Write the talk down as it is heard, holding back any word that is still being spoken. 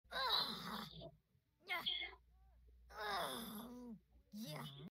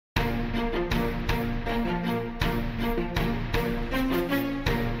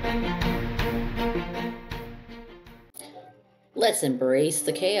Let's embrace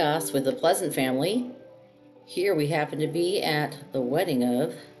the chaos with the Pleasant family. Here we happen to be at the wedding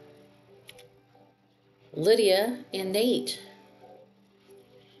of Lydia and Nate.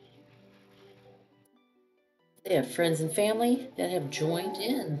 They have friends and family that have joined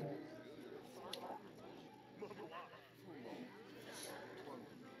in.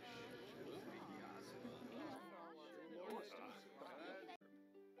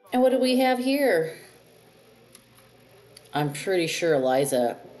 And what do we have here? I'm pretty sure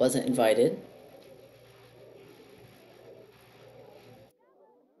Eliza wasn't invited.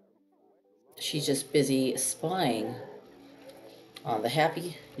 She's just busy spying on the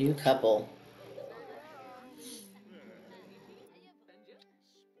happy new couple.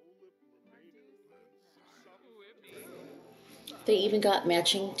 They even got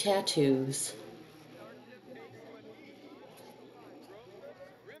matching tattoos.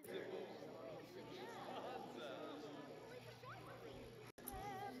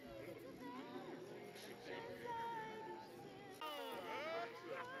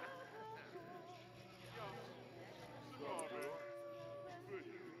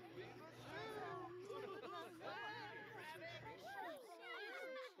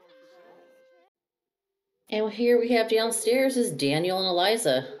 And here we have downstairs is Daniel and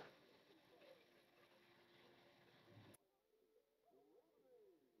Eliza.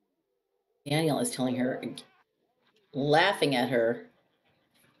 Daniel is telling her, laughing at her,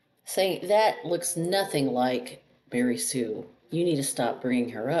 saying, "That looks nothing like Mary Sue. You need to stop bringing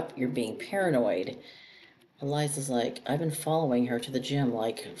her up. You're being paranoid." Eliza's like, "I've been following her to the gym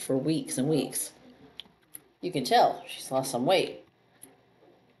like for weeks and weeks. You can tell she's lost some weight."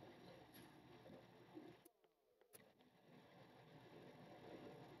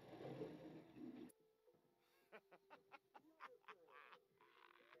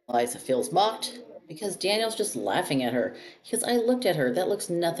 Eliza feels mocked because Daniel's just laughing at her. Because I looked at her, that looks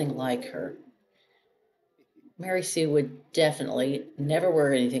nothing like her. Mary Sue would definitely never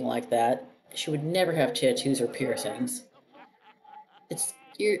wear anything like that. She would never have tattoos or piercings.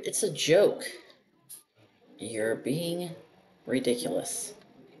 It's a joke. You're being ridiculous.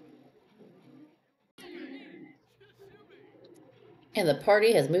 And the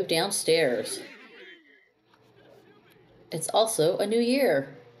party has moved downstairs. It's also a new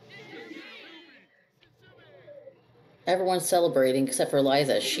year. Everyone's celebrating except for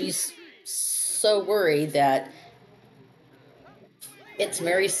Eliza. She's so worried that it's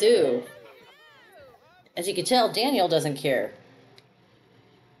Mary Sue. As you can tell, Daniel doesn't care.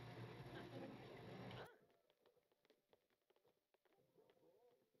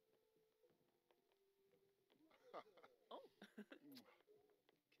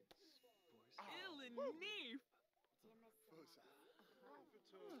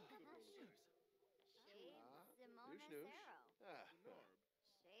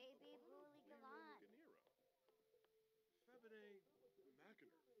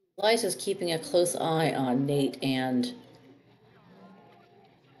 Eliza's keeping a close eye on Nate and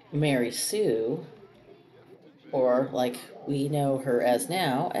Mary Sue, or like we know her as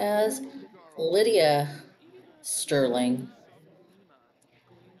now, as Lydia Sterling.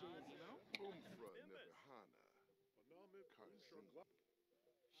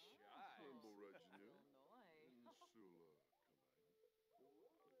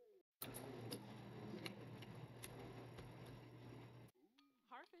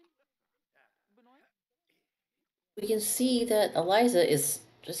 We can see that Eliza is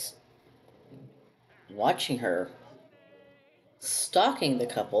just watching her, stalking the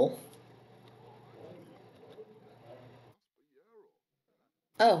couple.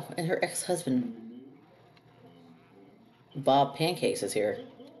 Oh, and her ex husband, Bob Pancakes, is here.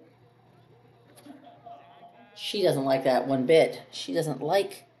 She doesn't like that one bit. She doesn't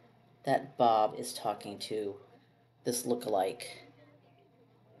like that Bob is talking to this look-alike.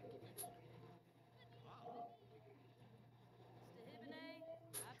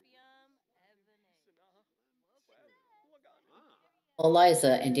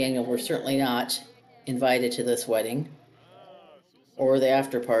 Eliza and Daniel were certainly not invited to this wedding or the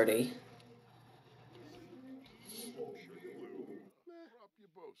after party.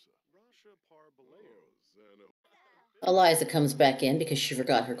 Eliza comes back in because she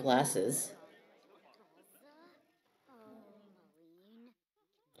forgot her glasses.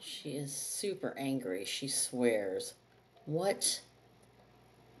 She is super angry. She swears. What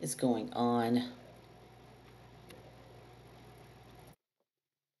is going on?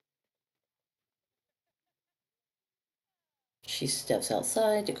 She steps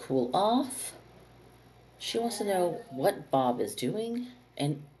outside to cool off. She wants to know what Bob is doing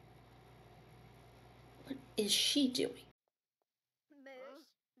and what is she doing?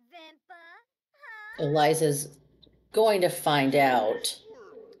 Eliza's going to find out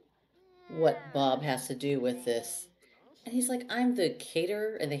what Bob has to do with this. And he's like, I'm the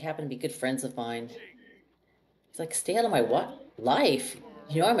caterer, and they happen to be good friends of mine. He's like, stay out of my what? Life.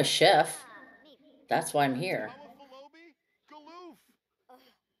 You know, I'm a chef. That's why I'm here.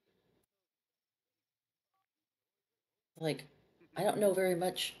 Like, I don't know very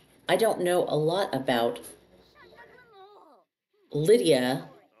much. I don't know a lot about Lydia,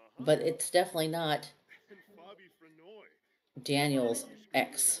 but it's definitely not Daniel's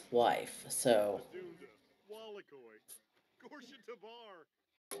ex-wife. So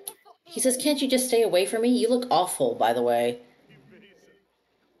he says, can't you just stay away from me? You look awful, by the way.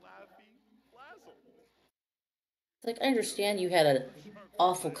 It's like, I understand you had an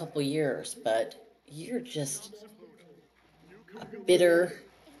awful couple years, but you're just a bitter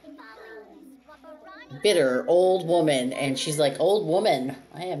old woman. And she's like, old woman?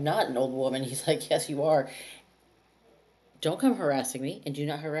 I am not an old woman. He's like, yes, you are. Don't come harassing me, and do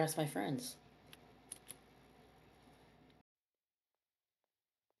not harass my friends.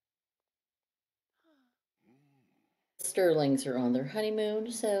 Sterlings are on their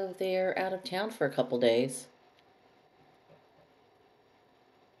honeymoon, so they're out of town for a couple days.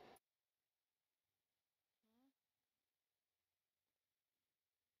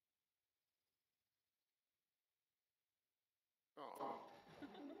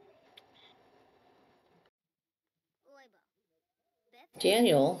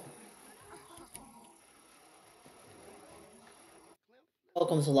 Daniel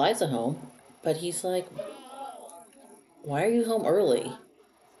welcomes Eliza home, but he's like, why are you home early?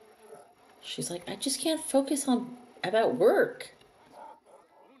 She's like, I just can't focus on about work.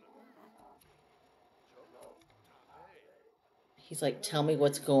 He's like, tell me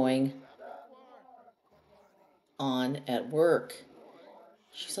what's going on at work.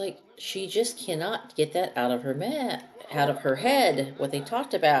 She's like, she just cannot get that out of her head, what they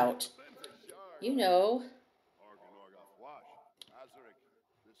talked about. You know.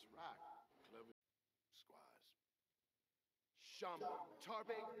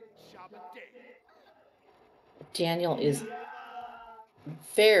 Daniel is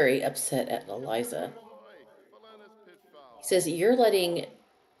very upset at Eliza. He says, you're letting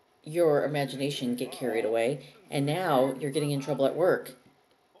your imagination get carried away, and now you're getting in trouble at work.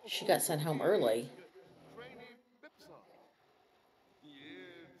 She got sent home early.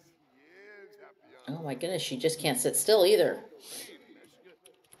 Oh my goodness, she just can't sit still either.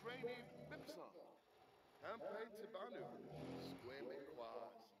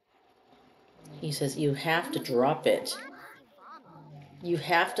 He says, you have to drop it. You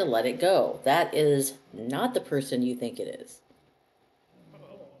have to let it go. That is not the person you think it is.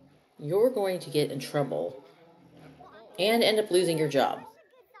 You're going to get in trouble and end up losing your job.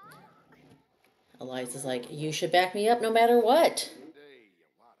 Eliza's like, you should back me up no matter what.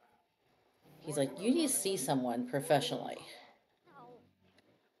 He's like, you need to see someone professionally.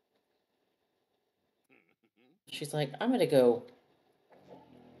 She's like, I'm going to go.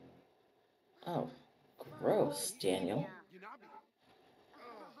 Oh, gross, Daniel.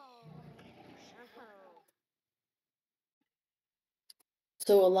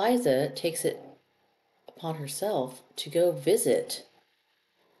 So Eliza takes it upon herself to go visit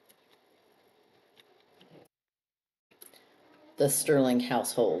the Sterling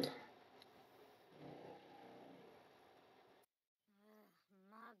household.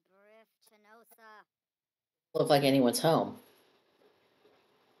 Look like anyone's home.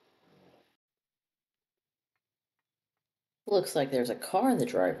 Looks like there's a car in the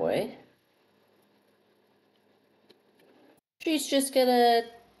driveway. She's just gonna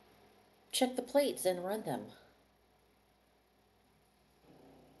check the plates and run them.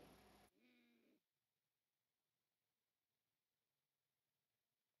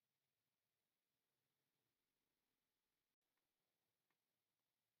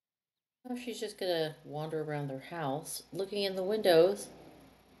 Oh, she's just gonna wander around their house, looking in the windows,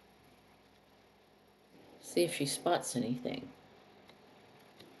 see if she spots anything.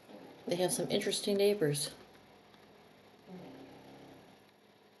 They have some interesting neighbors.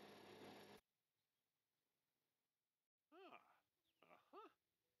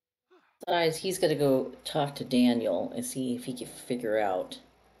 Besides, he's gonna go talk to Daniel and see if he can figure out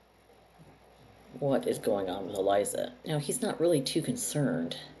what is going on with Eliza. Now, he's not really too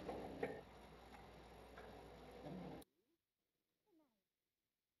concerned.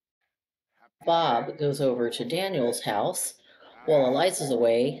 Bob goes over to Daniel's house while Eliza's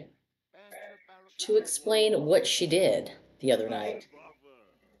away to explain what she did the other night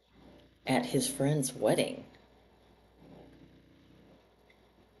at his friend's wedding.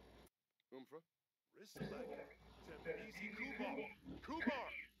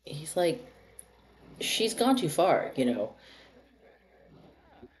 He's like, she's gone too far, you know.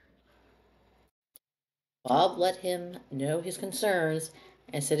 Bob let him know his concerns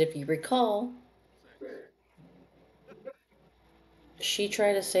and said, if you recall, she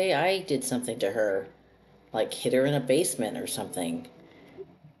tried to say I did something to her, like hit her in a basement or something.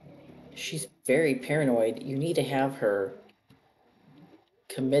 She's very paranoid. You need to have her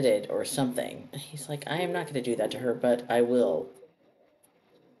committed or something. He's like, I am not going to do that to her, but I will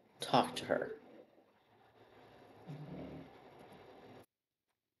talk to her.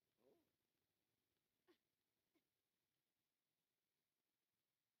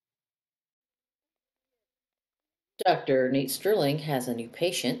 Dr. Nate Sterling has a new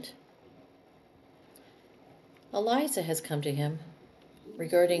patient. Eliza has come to him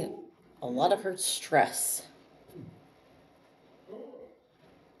regarding a lot of her stress.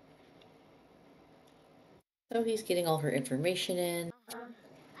 So he's getting all her information in.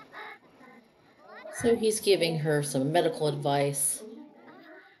 So he's giving her some medical advice.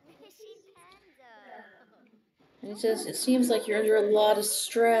 And he says, it seems like you're under a lot of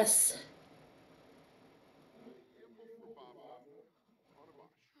stress.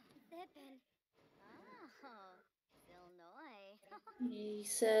 He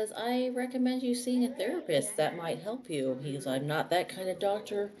says, I recommend you seeing a therapist. That might help you. He goes, I'm not that kind of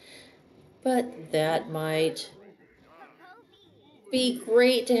doctor, but that might be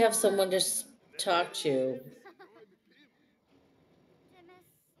great to have someone to talk to.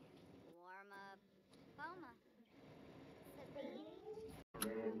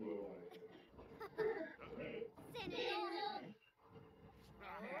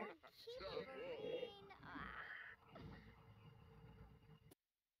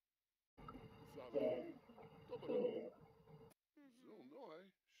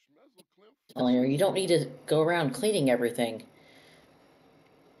 Telling her, you don't need to go around cleaning everything.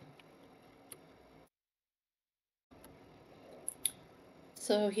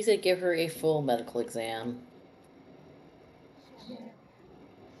 So he said give her a full medical exam.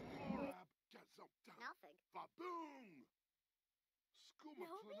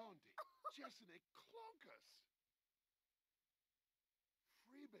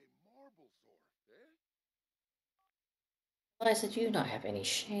 I said, you do not have any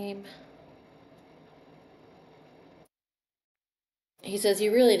shame. He says,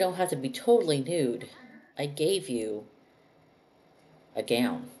 you really don't have to be totally nude. I gave you a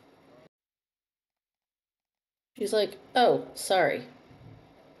gown. She's like, oh, sorry.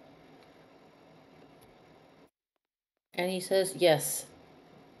 And he says, yes.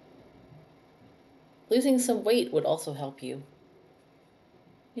 Losing some weight would also help you.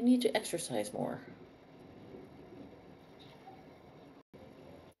 You need to exercise more.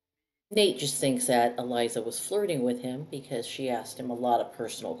 Nate just thinks that Eliza was flirting with him because she asked him a lot of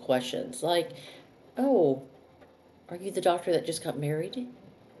personal questions, like, oh, are you the doctor that just got married?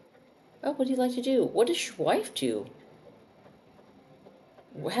 Oh, what do you like to do? What does your wife do?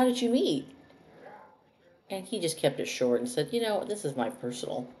 How did you meet? And he just kept it short and said, you know, this is my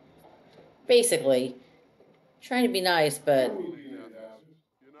personal. Basically, trying to be nice, but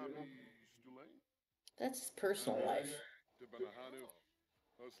that's his personal life.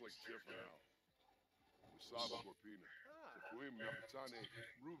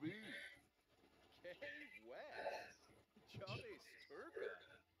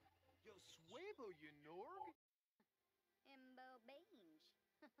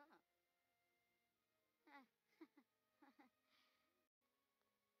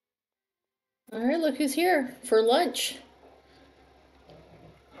 All right, look who's here for lunch.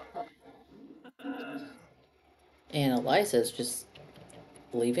 And Eliza's just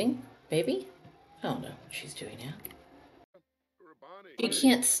leaving, maybe? I don't know what she's doing now. She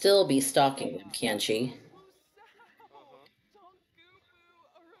can't still be stalking them, can she?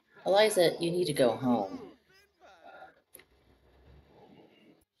 Eliza, you need to go home.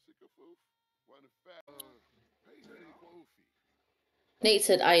 Nate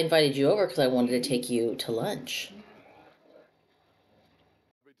said, I invited you over because I wanted to take you to lunch.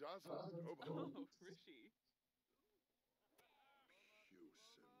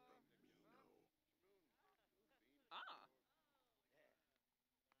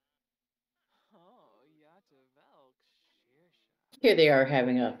 Here they are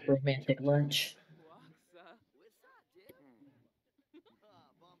having a romantic lunch.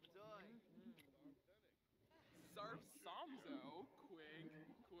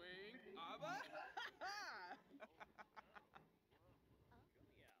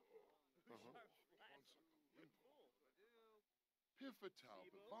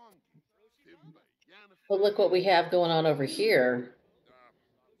 But look what we have going on over here.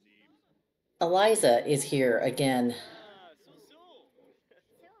 Eliza is here again.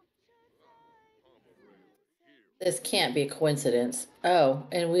 This can't be a coincidence. Oh,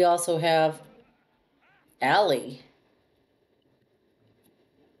 and we also have Allie.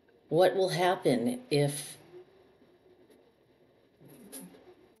 What will happen if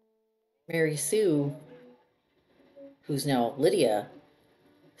Mary Sue, who's now Lydia,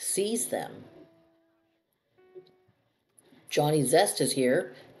 sees them? Johnny Zest is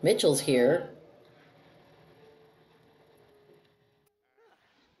here. Mitchell's here.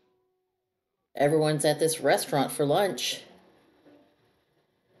 Everyone's at this restaurant for lunch.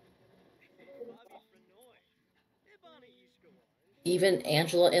 Even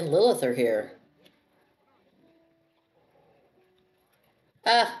Angela and Lilith are here.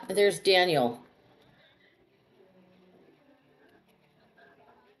 Ah, there's Daniel.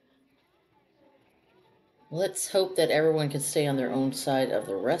 Let's hope that everyone can stay on their own side of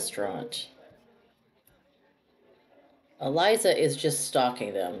the restaurant. Eliza is just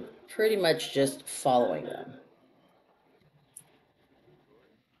stalking them, pretty much just following them.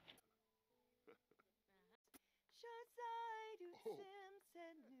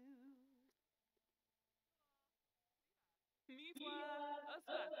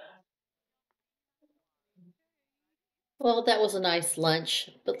 Well, that was a nice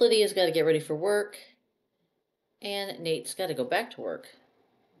lunch, but Lydia's got to get ready for work, and Nate's got to go back to work.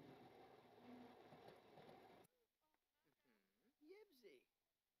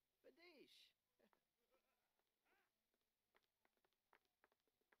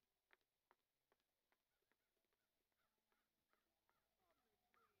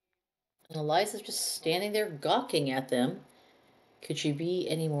 And Eliza's just standing there gawking at them. Could she be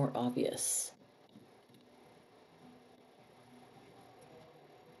any more obvious?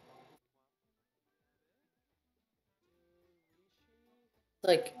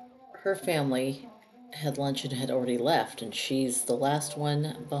 Like, her family had lunch and had already left, and she's the last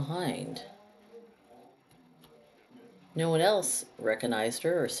one behind. No one else recognized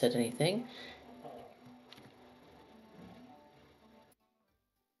her or said anything.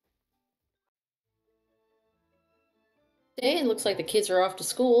 Hey, it looks like the kids are off to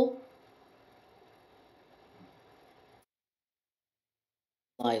school.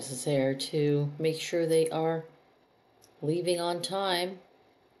 Liza's there to make sure they are leaving on time.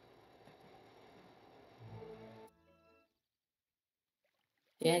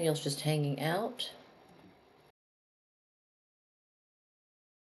 Daniel's just hanging out.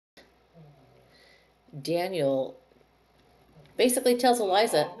 Daniel basically tells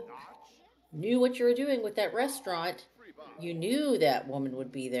Eliza, knew what you were doing with that restaurant. You knew that woman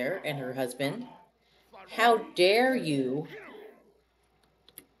would be there and her husband. How dare you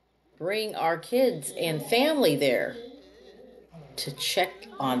bring our kids and family there to check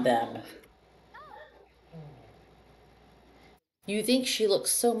on them? You think she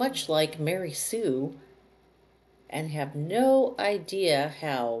looks so much like Mary Sue and have no idea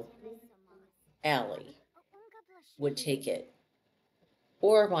how Allie would take it,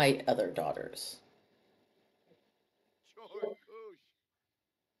 or my other daughters.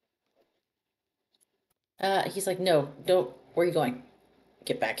 He's like, no, don't. Where are you going?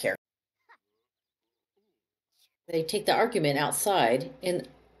 Get back here. They take the argument outside, and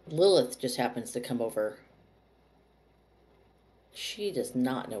Lilith just happens to come over. She does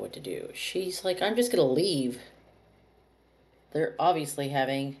not know what to do. She's like, I'm just going to leave. They're obviously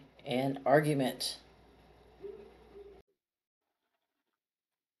having an argument.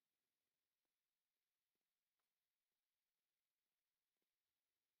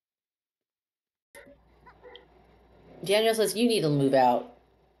 Daniel says, you need to move out.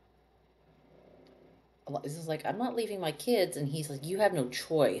 This is like, I'm not leaving my kids. And he's like, you have no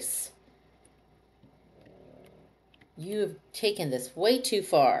choice. You have taken this way too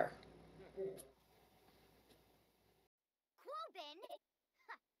far.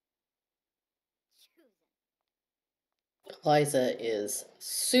 Eliza is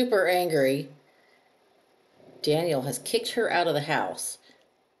super angry. Daniel has kicked her out of the house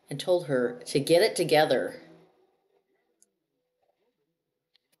and told her to get it together,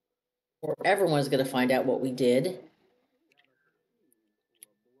 or everyone's going to find out what we did.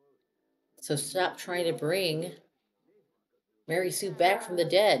 So stop trying to bring Mary Sue back from the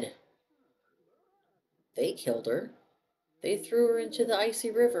dead. They killed her. They threw her into the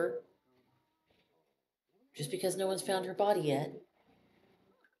icy river just because no one's found her body yet.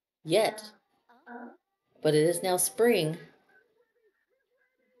 Yet. But it is now spring.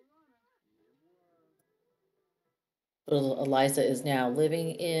 Little Eliza is now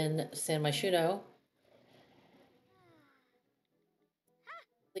living in San Myshuno.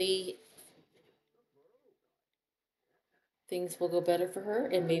 Things will go better for her,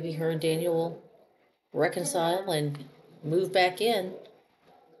 and maybe her and Daniel will reconcile and move back in.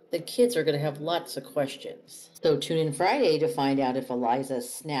 The kids are going to have lots of questions. So tune in Friday to find out if Eliza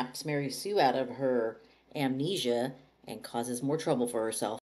snaps Mary Sue out of her amnesia and causes more trouble for herself.